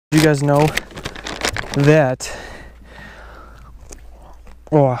You guys know that,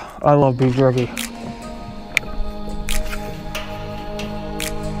 oh, I love beef jerky.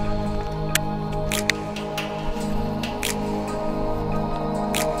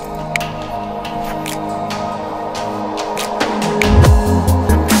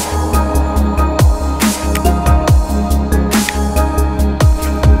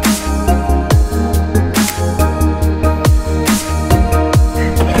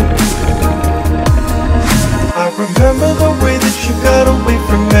 Remember the way that you got away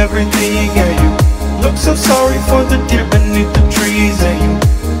from everything, and you looked so sorry for the deer beneath the trees, and you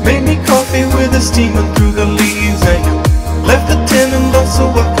made me coffee with a steamer through the leaves, and you left the $10 so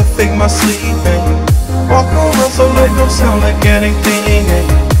I could fake my sleep, and you walk around so like no sound like anything, and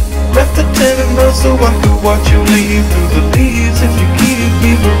you left the $10 so I could watch you leave through the leaves. If you keep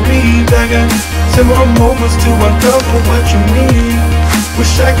me bereaved, I got similar moments to uncover what you mean.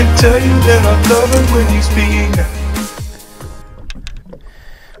 Wish I could tell you that I love it when you speak.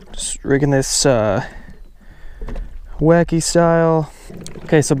 Just rigging this wacky style.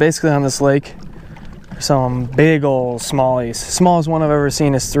 Okay, so basically on this lake, some big old smallies. Smallest one I've ever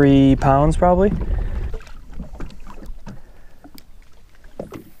seen is 3 pounds probably.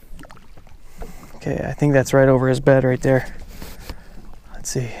 Okay, I think that's right over his bed right there. Let's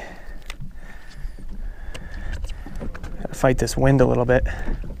see. Gotta fight this wind a little bit.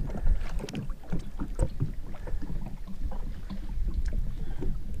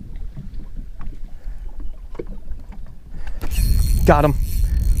 Got him.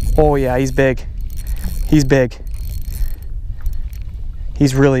 Oh yeah, he's big. He's big.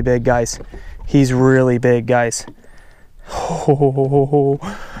 He's really big, guys. He's really big, guys. Oh,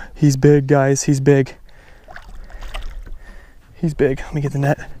 he's big, guys. He's big. He's big. Let me get the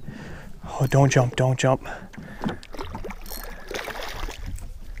net. Oh, don't jump, don't jump.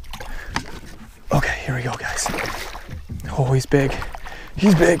 Okay, here we go, guys. Oh, he's big.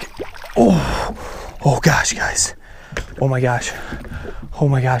 He's big. Oh, oh gosh, guys. Oh my gosh. Oh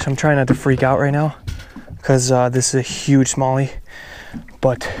my gosh, I'm trying not to freak out right now because this is a huge smallie.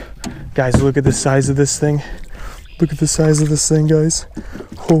 But guys, look at the size of this thing. Look at the size of this thing, guys.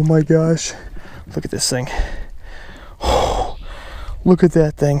 Oh my gosh. Look at this thing. Oh, look at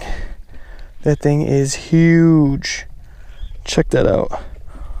that thing. That thing is huge. Check that out.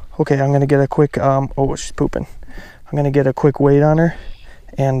 Okay, I'm gonna get a quick, oh, she's pooping. I'm gonna get a quick weight on her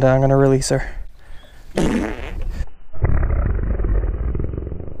and I'm gonna release her.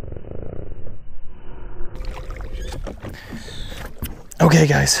 Okay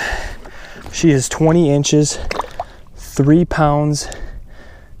guys, she is 20 inches, 3 pounds,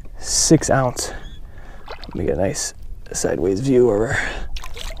 6 ounce. Let me get a nice sideways view of her.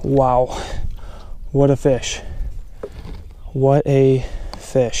 Wow, what a fish. What a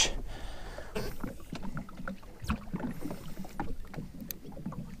fish.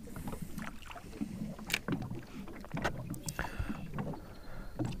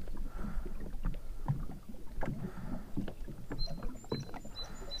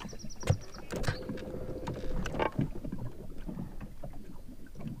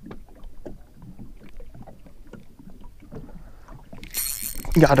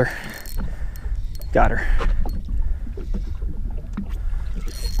 Got her. Got her.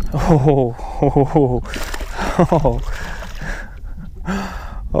 Oh, oh, oh,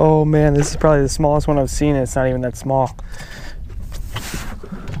 oh. Oh man, this is probably the smallest one I've seen. It's not even that small.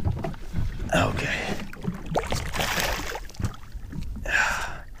 Okay.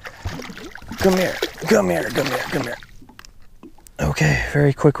 Come here, come here, come here, come here. Okay,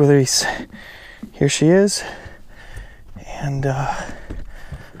 very quick release. Here she is. And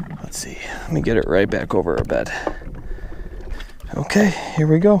let's see, let me get it right back over her bed. Okay, here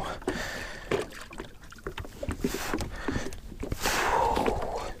we go.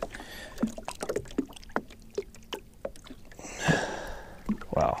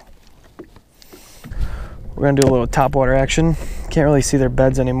 Wow. We're gonna do a little topwater action. Can't really see their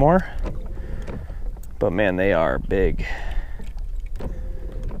beds anymore, but man, they are big.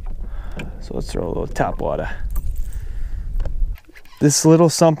 So let's throw a little topwater. This little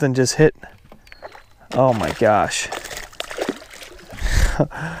something just hit. Oh my gosh.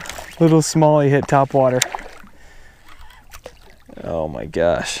 Little smallie hit topwater. Oh my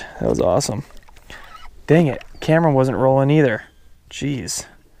gosh, that was awesome. Dang it, camera wasn't rolling either. Jeez.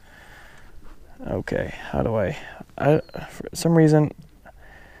 Okay, how do I for some reason,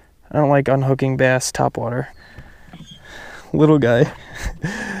 I don't like unhooking bass topwater. Little guy.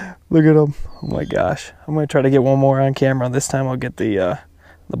 Look at him. Oh my gosh. I'm gonna try to get one more on camera. This time I'll get the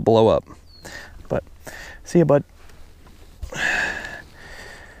blow up. But see ya, bud.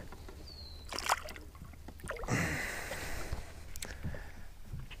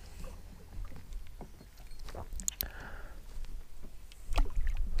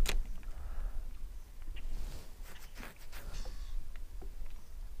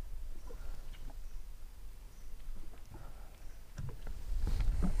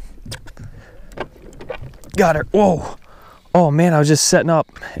 Got her. Whoa. Oh man, I was just setting up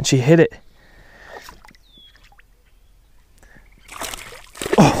and she hit it.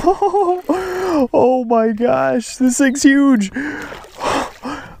 Oh my gosh, this thing's huge.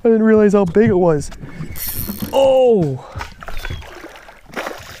 I didn't realize how big it was. Oh.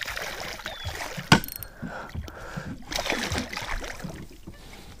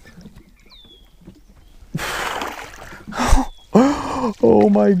 Oh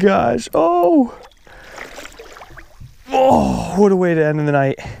my gosh. Oh. Oh, what a way to end the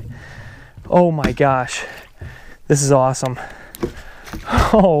night. Oh my gosh. This is awesome.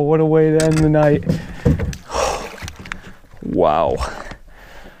 Oh, what a way to end the night. Wow.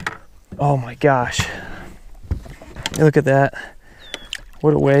 Oh my gosh. Look at that.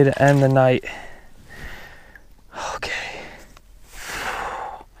 What a way to end the night. Okay.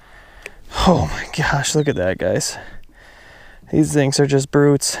 Oh my gosh, look at that, guys. These things are just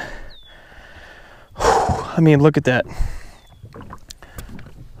brutes. I mean, look at that.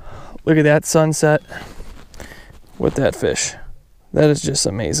 Look at that sunset with that fish. That is just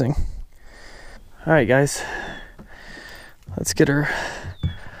amazing. All right, guys. Let's get her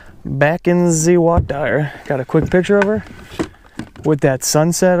back in the water. Got a quick picture of her with that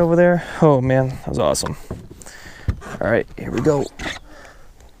sunset over there. Oh man, that was awesome. All right, here we go.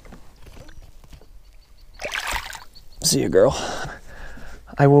 See you, girl.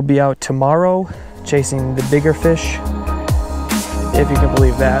 I will be out tomorrow chasing the bigger fish. If you can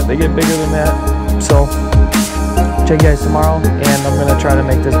believe that, they get bigger than that. So check you guys tomorrow, and I'm gonna try to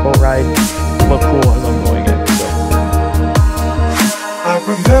make this boat ride look cool as I'm going in. So. I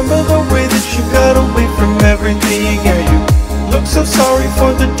remember the way that you got away from everything, and you looked so sorry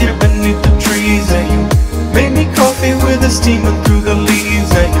for the deer beneath the trees, and you made me coffee with the steaming through the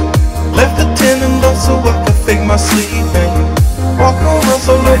leaves, and you left the tin and love so I could fake my sleep, and you walk around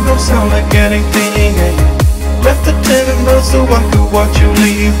so like no sound like anything, and you left the tin and love so I could watch you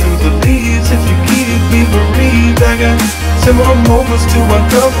leave through the leaves. If you keep me bereaved, I got similar moments to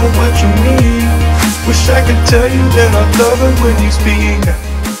uncover what you mean. Wish I could tell you that I love it when you speak.